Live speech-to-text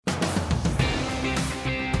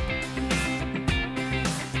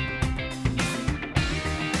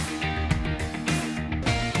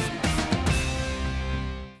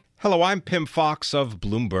Hello, I'm Pim Fox of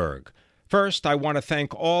Bloomberg. First, I want to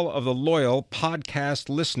thank all of the loyal podcast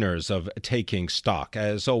listeners of Taking Stock.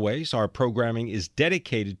 As always, our programming is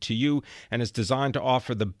dedicated to you and is designed to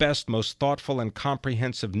offer the best, most thoughtful and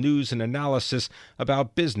comprehensive news and analysis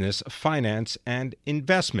about business, finance, and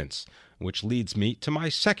investments, which leads me to my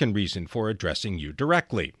second reason for addressing you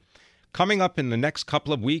directly. Coming up in the next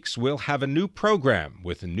couple of weeks, we'll have a new program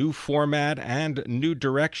with a new format and new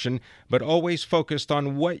direction, but always focused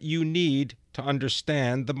on what you need to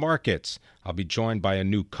understand the markets. I'll be joined by a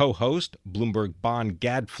new co-host, Bloomberg bond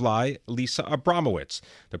gadfly Lisa Abramowitz.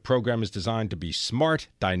 The program is designed to be smart,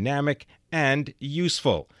 dynamic, and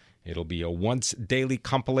useful. It'll be a once-daily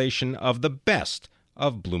compilation of the best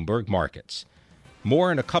of Bloomberg markets.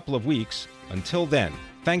 More in a couple of weeks. Until then,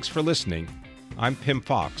 thanks for listening. I'm Pim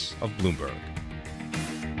Fox of Bloomberg.